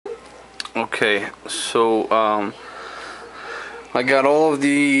Okay, so I got all of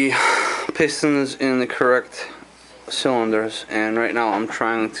the pistons in the correct cylinders, and right now I'm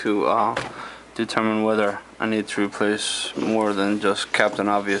trying to determine whether I need to replace more than just Captain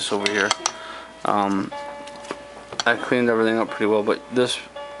Obvious over here. I cleaned everything up pretty well, but this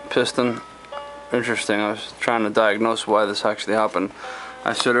piston, interesting. I was trying to diagnose why this actually happened.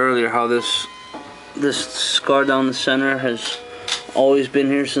 I said earlier how this scar down the center has always been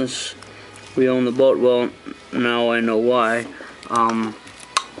here since we own the boat. Well, now I know why. Let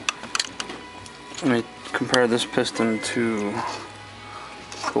me compare this piston to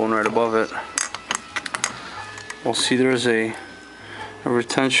the one right above it. We'll see there's a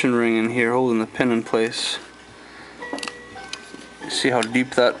retention ring in here holding the pin in place. See how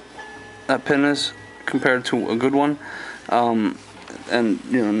deep that pin is compared to a good one. And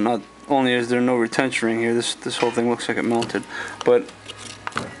you know, not only is there no retention ring here, this whole thing looks like it melted, but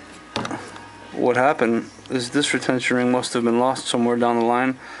what happened is this retention ring must have been lost somewhere down the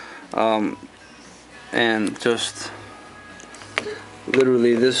line, and just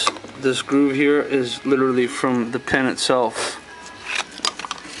literally this groove here is literally from the pin itself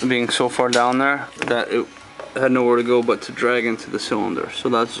being so far down there that it had nowhere to go but to drag into the cylinder. So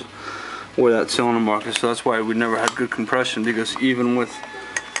that's where that cylinder mark is. So that's why we never had good compression, because even with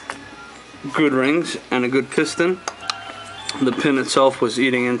good rings and a good piston, the pin itself was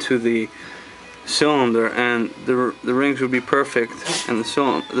eating into the cylinder, and the rings would be perfect and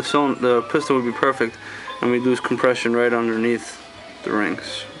the piston would be perfect, and we'd lose compression right underneath the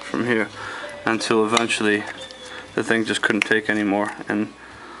rings from here until eventually the thing just couldn't take anymore. And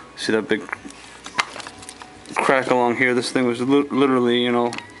see that big crack along here? This thing was literally, you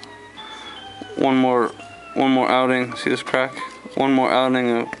know, one more outing. See this crack? One more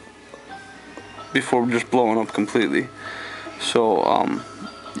outing before just blowing up completely. So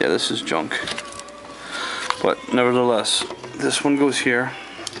yeah, this is junk. But nevertheless, this one goes here.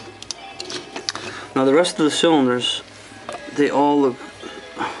 Now the rest of the cylinders, they all look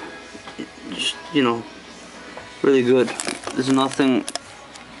just, you know, really good. There's nothing.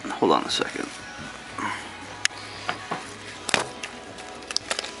 Hold on a second.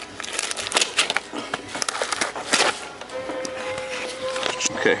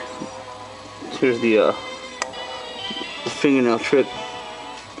 Okay, here's the fingernail trick.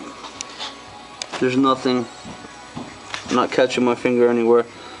 There's nothing, I'm not catching my finger anywhere.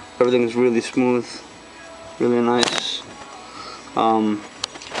 Everything is really smooth, really nice.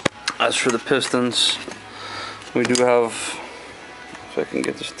 As for the pistons, we do have, if I can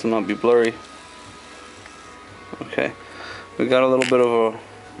get this to not be blurry. Okay, we got a little bit of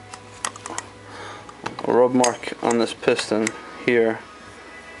a rub mark on this piston here,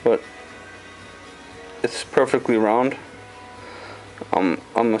 but it's perfectly round.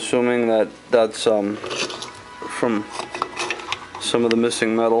 I'm assuming that that's from some of the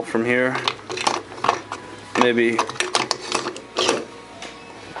missing metal from here. Maybe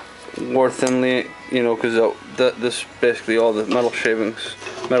wore thinly, you know, because this basically all the metal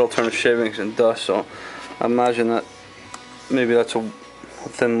turned to shavings and dust. So I imagine that maybe that's a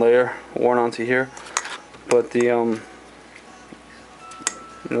thin layer worn onto here. But the you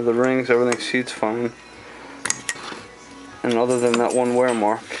know, the rings, everything seats fine. And other than that one wear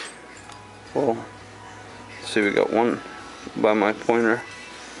mark, well, let's see, we got one by my pointer,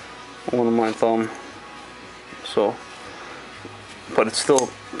 one on my thumb. So, but it's still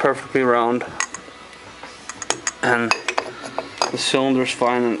perfectly round, and the cylinder's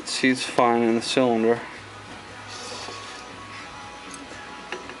fine, and it seats fine in the cylinder.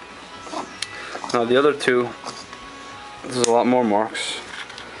 Now the other two, there's a lot more marks.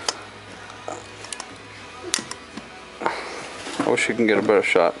 I wish you can get a better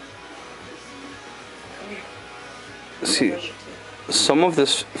shot. See, some of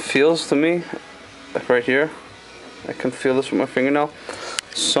this feels to me, like right here, I can feel this with my fingernail.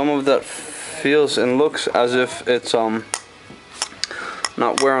 Some of that feels and looks as if it's not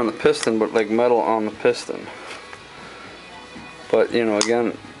wear on the piston, but like metal on the piston. But you know,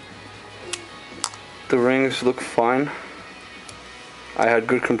 again, the rings look fine. I had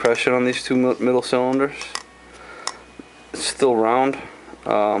good compression on these two middle cylinders. It's still round,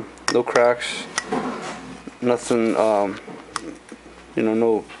 no cracks, nothing, you know,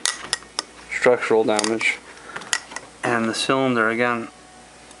 no structural damage. And the cylinder, again,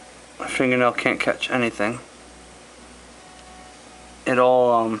 my fingernail can't catch anything. It's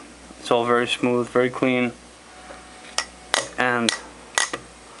all very smooth, very clean, and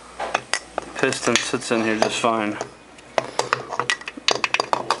the piston sits in here just fine.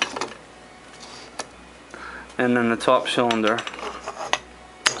 And then the top cylinder,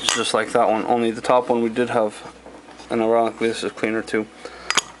 It's just like that one, only the top one we did have, and ironically this is cleaner too.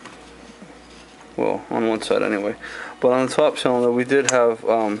 Well, on one side anyway. But on the top cylinder we did have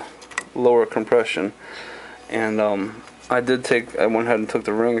lower compression, and I went ahead and took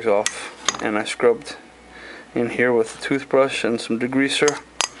the rings off, and I scrubbed in here with a toothbrush and some degreaser.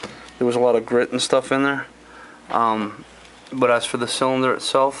 There was a lot of grit and stuff in there. But as for the cylinder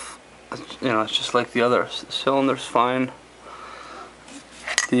itself, you know, it's just like the others. The cylinder's fine.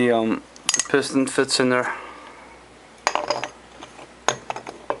 The piston fits in there.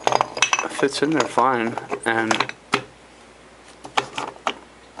 Fits in there fine, and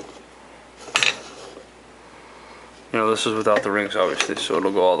you know, this is without the rings obviously, so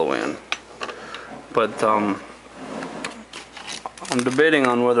it'll go all the way in. But I'm debating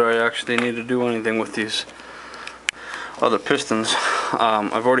on whether I actually need to do anything with these other pistons.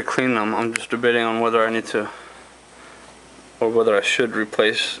 I've already cleaned them. I'm just debating on whether I need to, or whether I should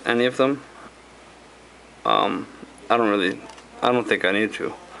replace any of them. I don't think I need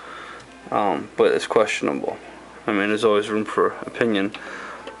to, but it's questionable. I mean, there's always room for opinion.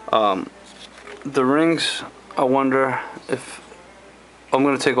 The rings, I wonder if I'm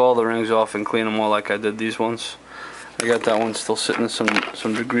gonna take all the rings off and clean them all like I did these ones. I got that one still sitting in some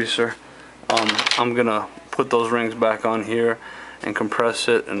degreaser. I'm gonna put those rings back on here and compress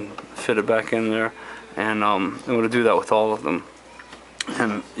it and fit it back in there, and I'm gonna do that with all of them.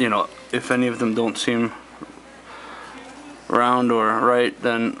 And you know, if any of them don't seem round or right,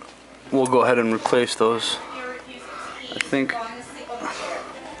 then we'll go ahead and replace those. I think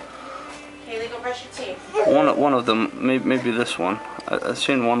one of them, maybe this one. I've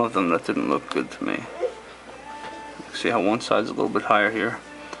seen one of them that didn't look good to me. See how one side's a little bit higher here,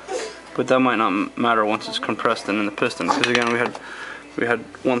 but that might not matter once it's compressed and in the piston, because again we had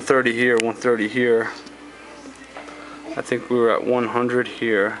 130 here, 130 here. I think we were at 100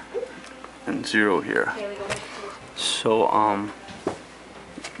 here and 0 here. So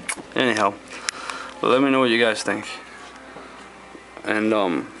anyhow, let me know what you guys think, and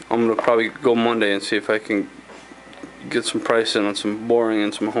I'm gonna probably go Monday and see if I can get some pricing on some boring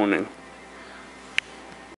and some honing.